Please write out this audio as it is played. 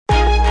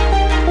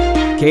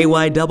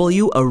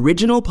KYW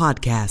Original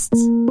Podcasts.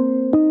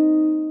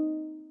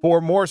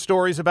 For more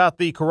stories about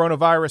the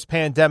coronavirus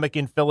pandemic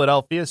in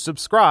Philadelphia,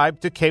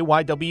 subscribe to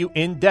KYW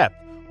In Depth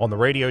on the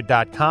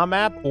radio.com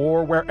app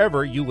or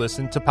wherever you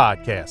listen to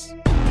podcasts.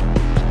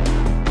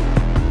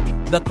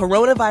 The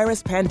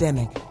coronavirus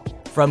pandemic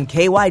from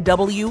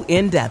KYW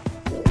In Depth.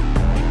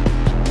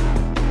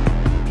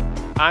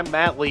 I'm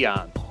Matt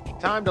Leon.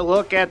 Time to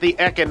look at the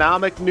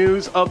economic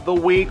news of the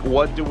week.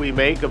 What do we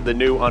make of the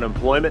new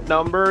unemployment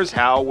numbers?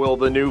 How will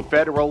the new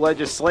federal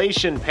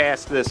legislation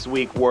passed this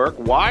week work?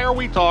 Why are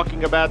we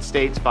talking about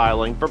states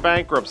filing for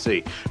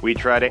bankruptcy? We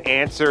try to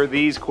answer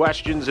these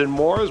questions and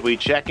more as we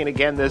check in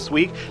again this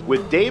week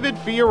with David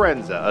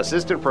Fiorenza,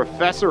 Assistant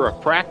Professor of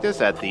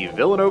Practice at the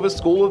Villanova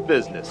School of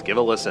Business. Give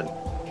a listen.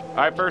 All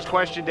right, first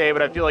question,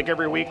 David. I feel like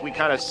every week we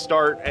kind of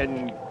start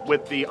and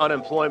with the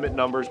unemployment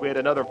numbers. We had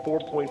another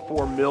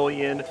 4.4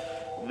 million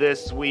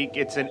this week.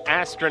 It's an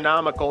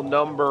astronomical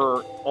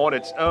number on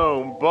its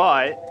own,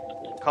 but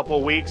a couple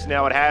of weeks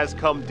now it has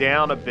come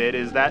down a bit.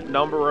 Is that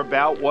number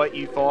about what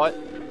you thought?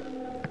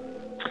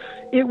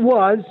 It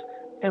was,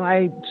 and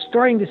I'm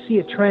starting to see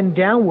a trend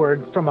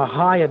downward from a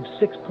high of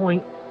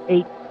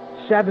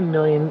 6.87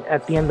 million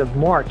at the end of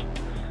March.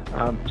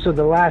 So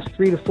the last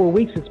 3 to 4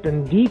 weeks it's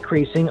been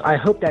decreasing. I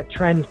hope that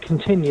trend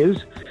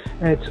continues.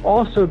 And it's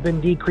also been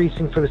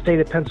decreasing for the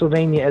state of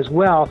Pennsylvania as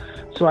well.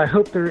 So I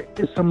hope there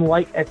is some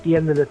light at the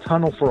end of the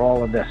tunnel for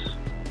all of this.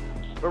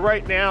 But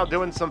right now,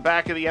 doing some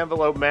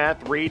back-of-the-envelope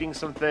math, reading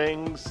some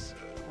things,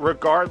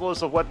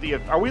 regardless of what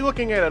are we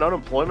looking at an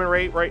unemployment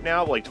rate right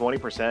now of like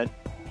 20%?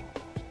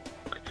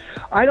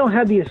 I don't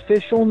have the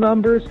official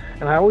numbers,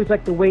 and I always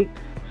like to wait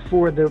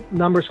for the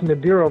numbers from the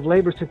Bureau of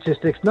Labor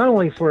Statistics, not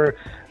only for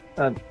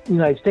the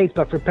United States,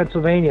 but for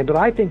Pennsylvania. But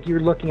I think you're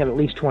looking at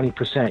least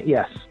 20%,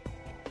 yes.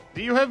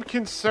 Do you have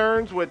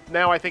concerns with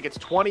now I think it's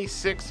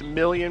 26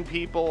 million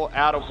people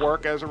out of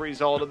work as a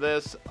result of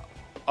this,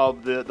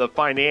 of the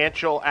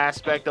financial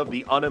aspect of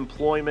the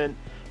unemployment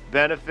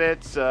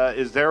benefits?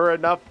 Is there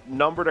enough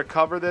number to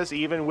cover this,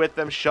 even with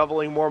them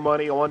shoveling more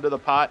money onto the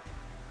pot?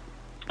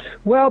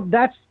 Well,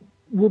 that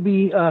will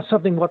be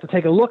something we'll have to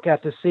take a look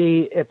at to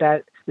see if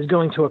that is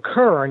going to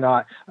occur or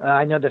not.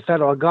 I know the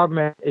federal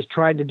government is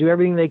trying to do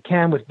everything they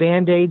can with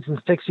Band-Aids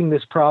and fixing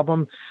this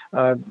problem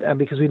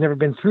because we've never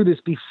been through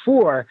this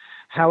before.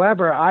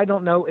 However, I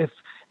don't know if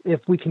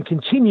we can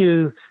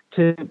continue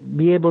to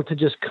be able to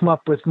just come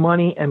up with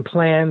money and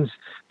plans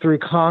through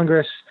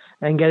Congress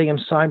and getting them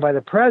signed by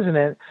the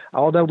president,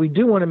 although we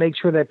do want to make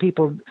sure that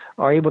people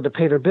are able to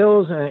pay their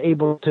bills and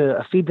able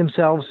to feed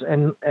themselves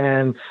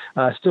and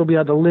still be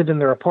able to live in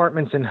their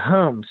apartments and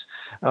homes.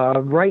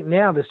 Right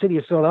now, the city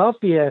of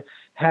Philadelphia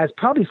has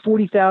probably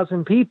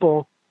 40,000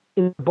 people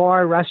in the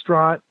bar,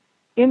 restaurant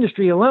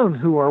industry alone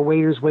who are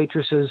waiters,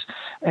 waitresses,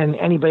 and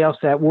anybody else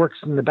that works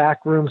in the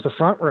back rooms, the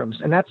front rooms.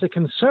 And that's a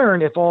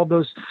concern if all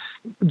those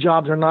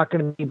jobs are not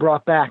going to be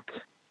brought back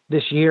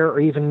this year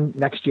or even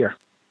next year.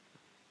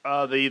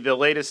 The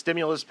latest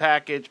stimulus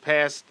package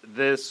passed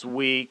this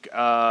week.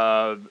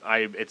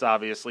 It's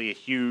obviously a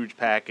huge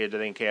package, I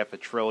think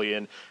 $500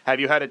 billion. Have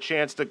you had a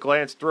chance to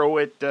glance through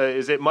it?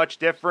 Is it much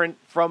different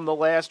from the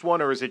last one,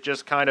 or is it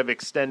just kind of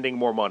extending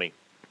more money?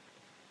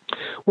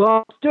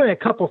 Well, it's doing a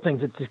couple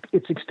things.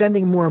 It's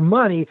extending more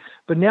money,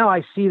 but now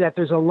I see that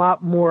there's a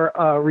lot more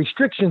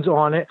restrictions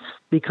on it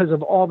because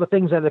of all the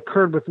things that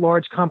occurred with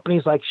large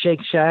companies like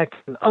Shake Shack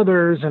and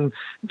others, and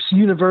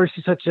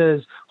universities such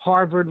as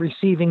Harvard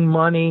receiving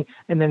money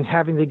and then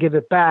having to give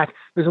it back.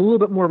 There's a little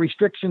bit more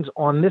restrictions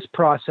on this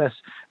process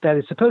that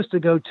is supposed to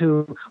go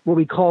to what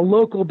we call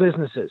local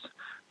businesses.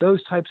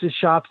 Those types of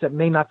shops that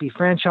may not be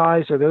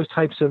franchised, or those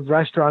types of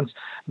restaurants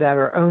that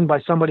are owned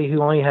by somebody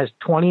who only has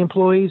 20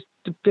 employees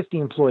to 50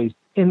 employees.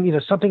 And,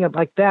 something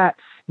like that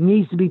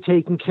needs to be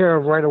taken care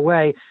of right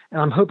away. And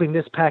I'm hoping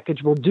this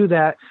package will do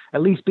that,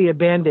 at least be a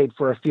Band-Aid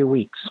for a few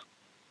weeks.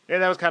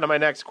 And that was kind of my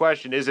next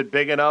question. Is it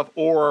big enough,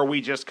 or are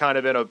we just kind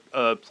of in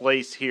a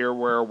place here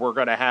where we're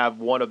going to have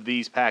one of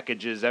these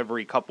packages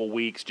every couple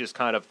weeks, just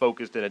kind of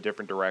focused in a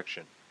different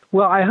direction?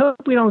 Well, I hope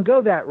we don't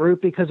go that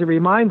route because it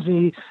reminds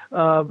me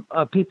of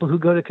people who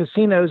go to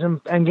casinos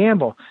and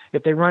gamble.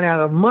 If they run out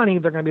of money,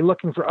 they're going to be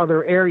looking for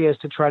other areas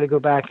to try to go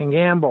back and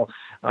gamble.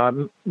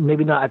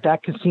 Maybe not at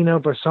that casino,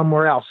 but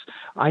somewhere else.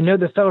 I know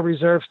the Federal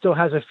Reserve still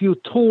has a few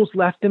tools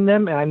left in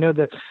them, and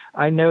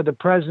I know the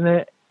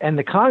president and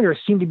the Congress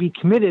seem to be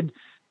committed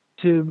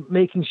to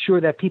making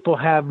sure that people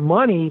have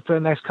money for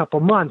the next couple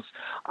of months.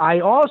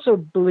 I also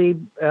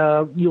believe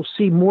you'll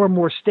see more and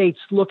more states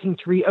looking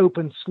to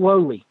reopen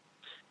slowly.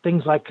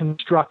 Things like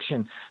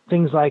construction,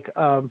 things like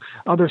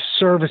other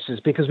services,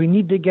 because we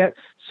need to get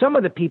some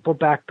of the people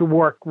back to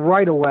work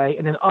right away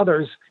and then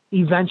others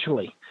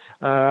eventually.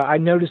 I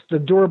noticed the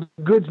durable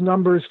goods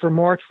numbers for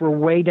March were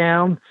way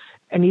down,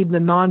 and even the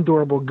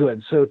non-durable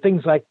goods. So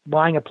things like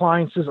buying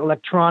appliances,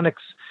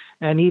 electronics,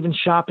 and even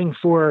shopping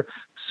for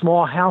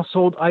small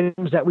household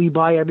items that we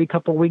buy every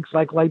couple of weeks,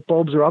 like light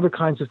bulbs or other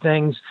kinds of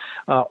things.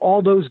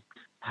 All those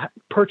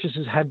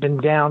purchases had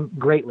been down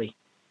greatly.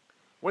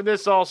 When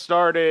this all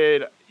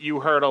started, you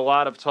heard a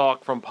lot of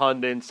talk from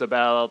pundits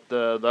about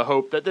the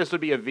hope that this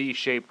would be a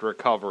V-shaped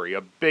recovery,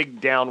 a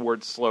big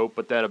downward slope,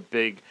 but then a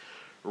big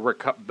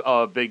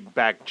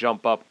back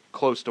jump up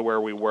close to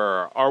where we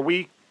were.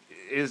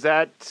 Is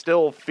that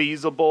still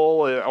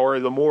feasible, or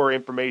the more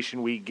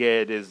information we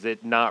get, is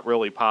it not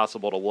really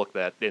possible to look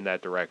in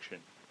that direction?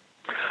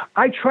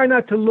 I try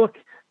not to look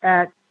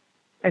at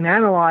and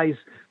analyze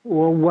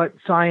what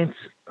science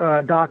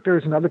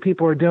doctors and other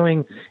people are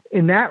doing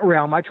in that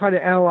realm. I try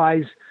to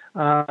analyze,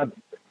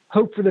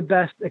 hope for the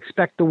best,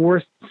 expect the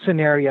worst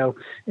scenario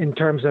in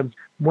terms of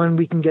when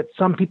we can get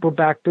some people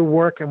back to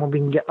work and when we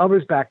can get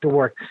others back to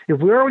work.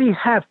 If we already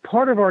have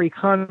part of our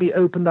economy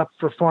opened up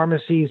for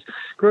pharmacies,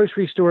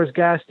 grocery stores,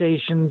 gas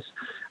stations,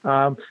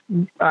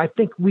 I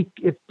think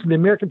if the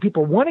American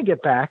people want to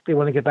get back, they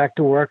want to get back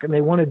to work and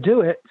they want to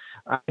do it.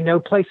 I know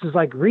places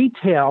like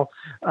retail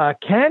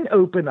can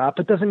open up.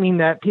 It doesn't mean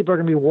that people are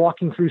going to be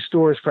walking through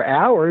stores for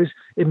hours.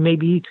 It may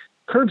be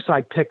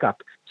curbside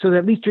pickup, so that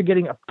at least you're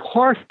getting a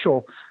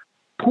partial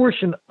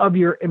portion of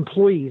your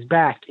employees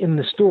back in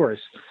the stores.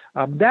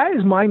 That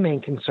is my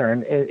main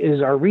concern,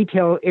 is our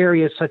retail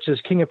areas such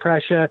as King of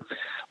Prussia,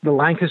 the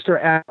Lancaster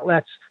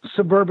outlets,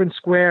 suburban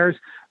squares,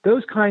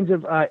 those kinds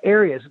of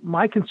areas.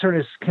 My concern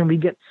is, can we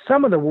get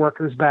some of the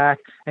workers back,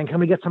 and can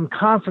we get some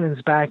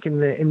confidence back in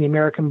the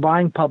American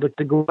buying public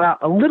to go out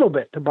a little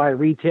bit to buy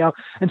retail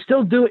and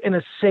still do it in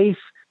a safe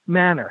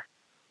manner?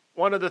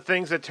 One of the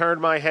things that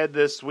turned my head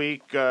this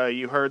week,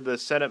 you heard the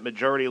Senate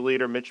Majority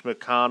Leader Mitch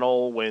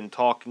McConnell when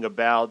talking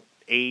about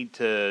aid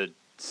to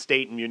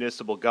state and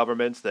municipal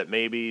governments, that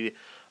maybe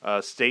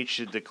states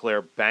should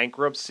declare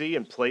bankruptcy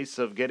in place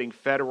of getting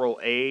federal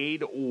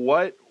aid.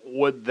 What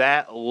would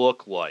that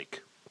look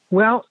like?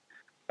 Well,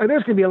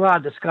 there's going to be a lot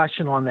of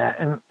discussion on that,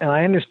 and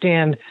I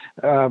understand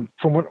from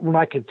what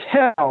I could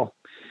tell,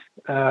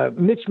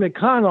 Mitch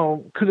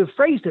McConnell could have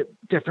phrased it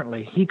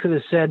differently. He could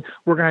have said,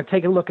 we're going to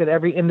take a look at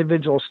every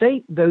individual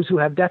state, those who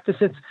have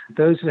deficits,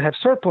 those who have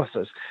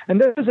surpluses.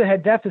 And those who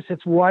had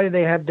deficits, why did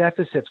they have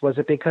deficits? Was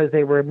it because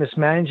they were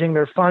mismanaging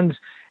their funds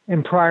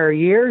in prior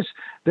years?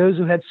 Those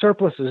who had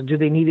surpluses, do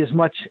they need as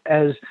much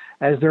as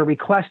they're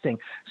requesting?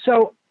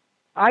 So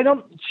I'm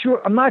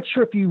not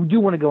sure if you do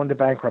want to go into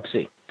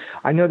bankruptcy.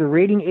 I know the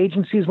rating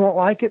agencies won't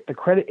like it. The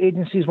credit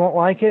agencies won't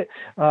like it.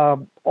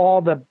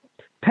 All the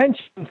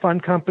pension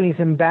fund companies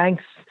and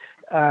banks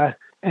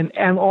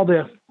and all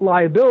the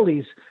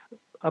liabilities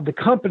of the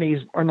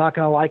companies are not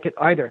going to like it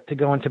either to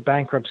go into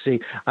bankruptcy.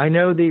 I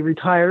know the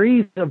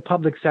retirees of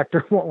public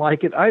sector won't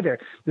like it either.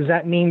 Does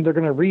that mean they're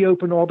going to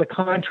reopen all the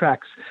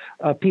contracts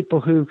of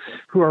people who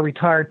are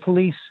retired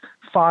police,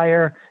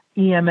 fire,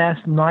 EMS,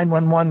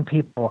 911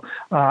 people?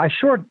 I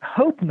sure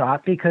hope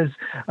not, because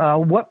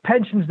what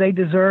pensions they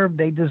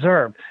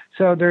deserve.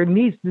 So there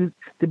needs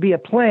to be a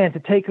plan to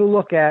take a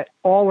look at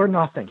all or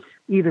nothing.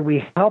 Either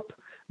we help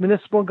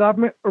municipal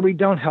government or we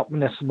don't help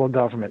municipal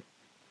government.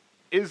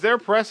 Is there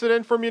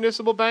precedent for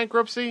municipal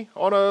bankruptcy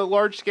on a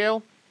large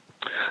scale?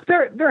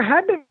 There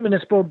have been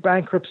municipal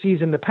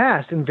bankruptcies in the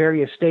past in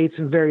various states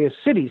and various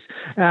cities.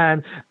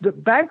 And the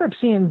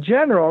bankruptcy in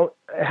general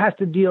has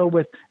to deal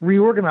with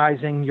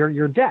reorganizing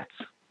your debts.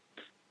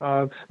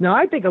 Now,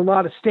 I think a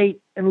lot of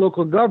state and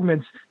local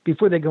governments,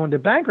 before they go into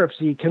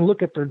bankruptcy, can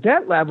look at their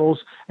debt levels.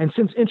 And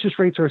since interest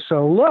rates are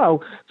so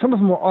low, some of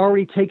them are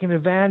already taking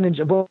advantage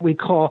of what we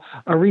call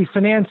a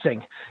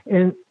refinancing.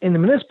 In the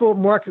municipal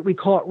market, we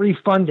call it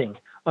refunding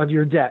of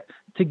your debt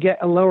to get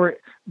a lower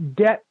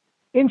debt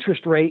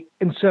interest rate,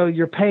 and so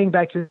you're paying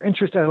back your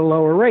interest at a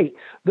lower rate.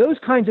 Those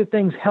kinds of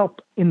things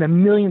help in the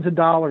millions of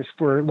dollars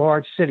for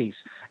large cities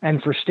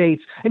and for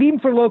states, and even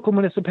for local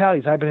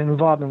municipalities. I've been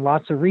involved in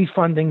lots of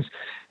refundings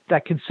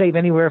that could save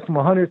anywhere from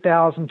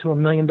 $100,000 to $1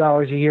 million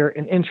a year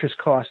in interest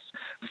costs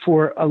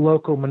for a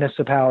local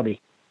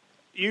municipality.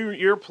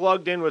 You're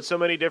plugged in with so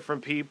many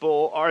different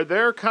people. Are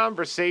there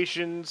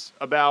conversations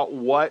about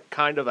what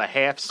kind of a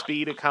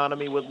half-speed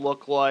economy would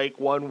look like,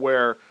 one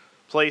where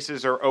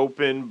places are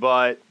open,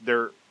 but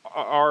there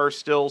are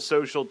still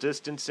social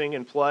distancing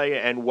in play,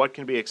 and what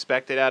can be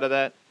expected out of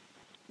that?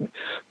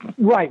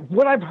 Right.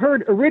 What I've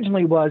heard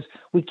originally was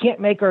we can't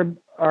make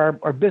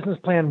our business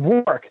plan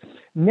work.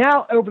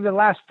 Now, over the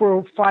last 4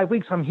 or 5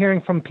 weeks, I'm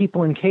hearing from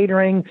people in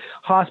catering,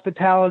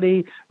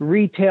 hospitality,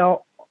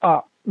 retail,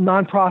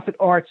 nonprofit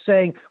arts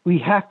saying we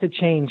have to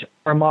change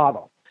our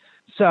model.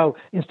 So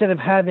instead of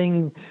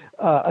having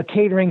a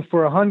catering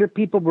for 100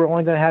 people, we're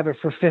only going to have it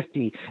for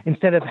 50.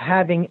 Instead of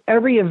having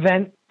every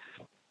event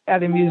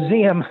at a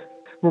museum,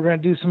 we're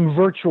going to do some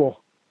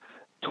virtual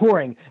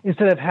touring.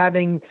 Instead of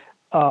having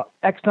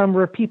X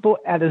number of people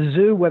at a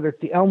zoo, whether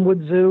it's the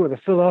Elmwood Zoo or the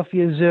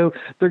Philadelphia Zoo,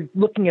 they're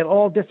looking at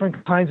all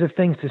different kinds of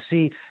things to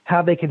see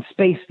how they can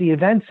space the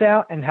events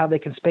out and how they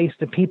can space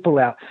the people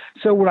out.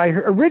 So what I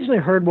originally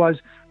heard was,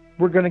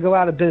 we're going to go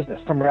out of business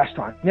from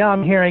restaurants. Now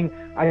I'm hearing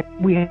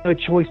we have no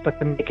choice but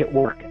to make it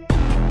work.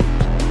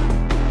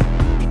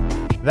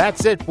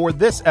 That's it for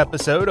this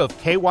episode of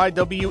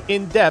KYW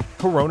In Depth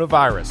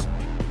Coronavirus.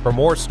 For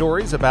more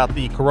stories about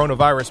the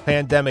coronavirus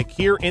pandemic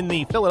here in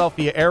the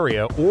Philadelphia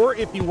area, or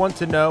if you want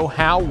to know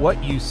how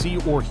what you see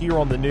or hear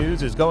on the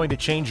news is going to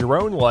change your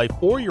own life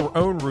or your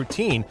own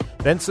routine,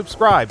 then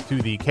subscribe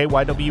to the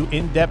KYW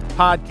In-Depth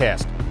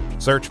podcast.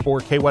 Search for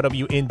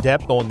KYW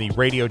In-Depth on the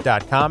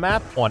radio.com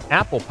app, on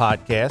Apple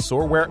Podcasts,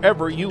 or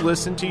wherever you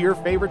listen to your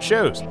favorite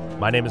shows.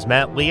 My name is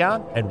Matt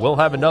Leon, and we'll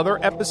have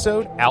another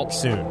episode out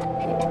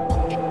soon.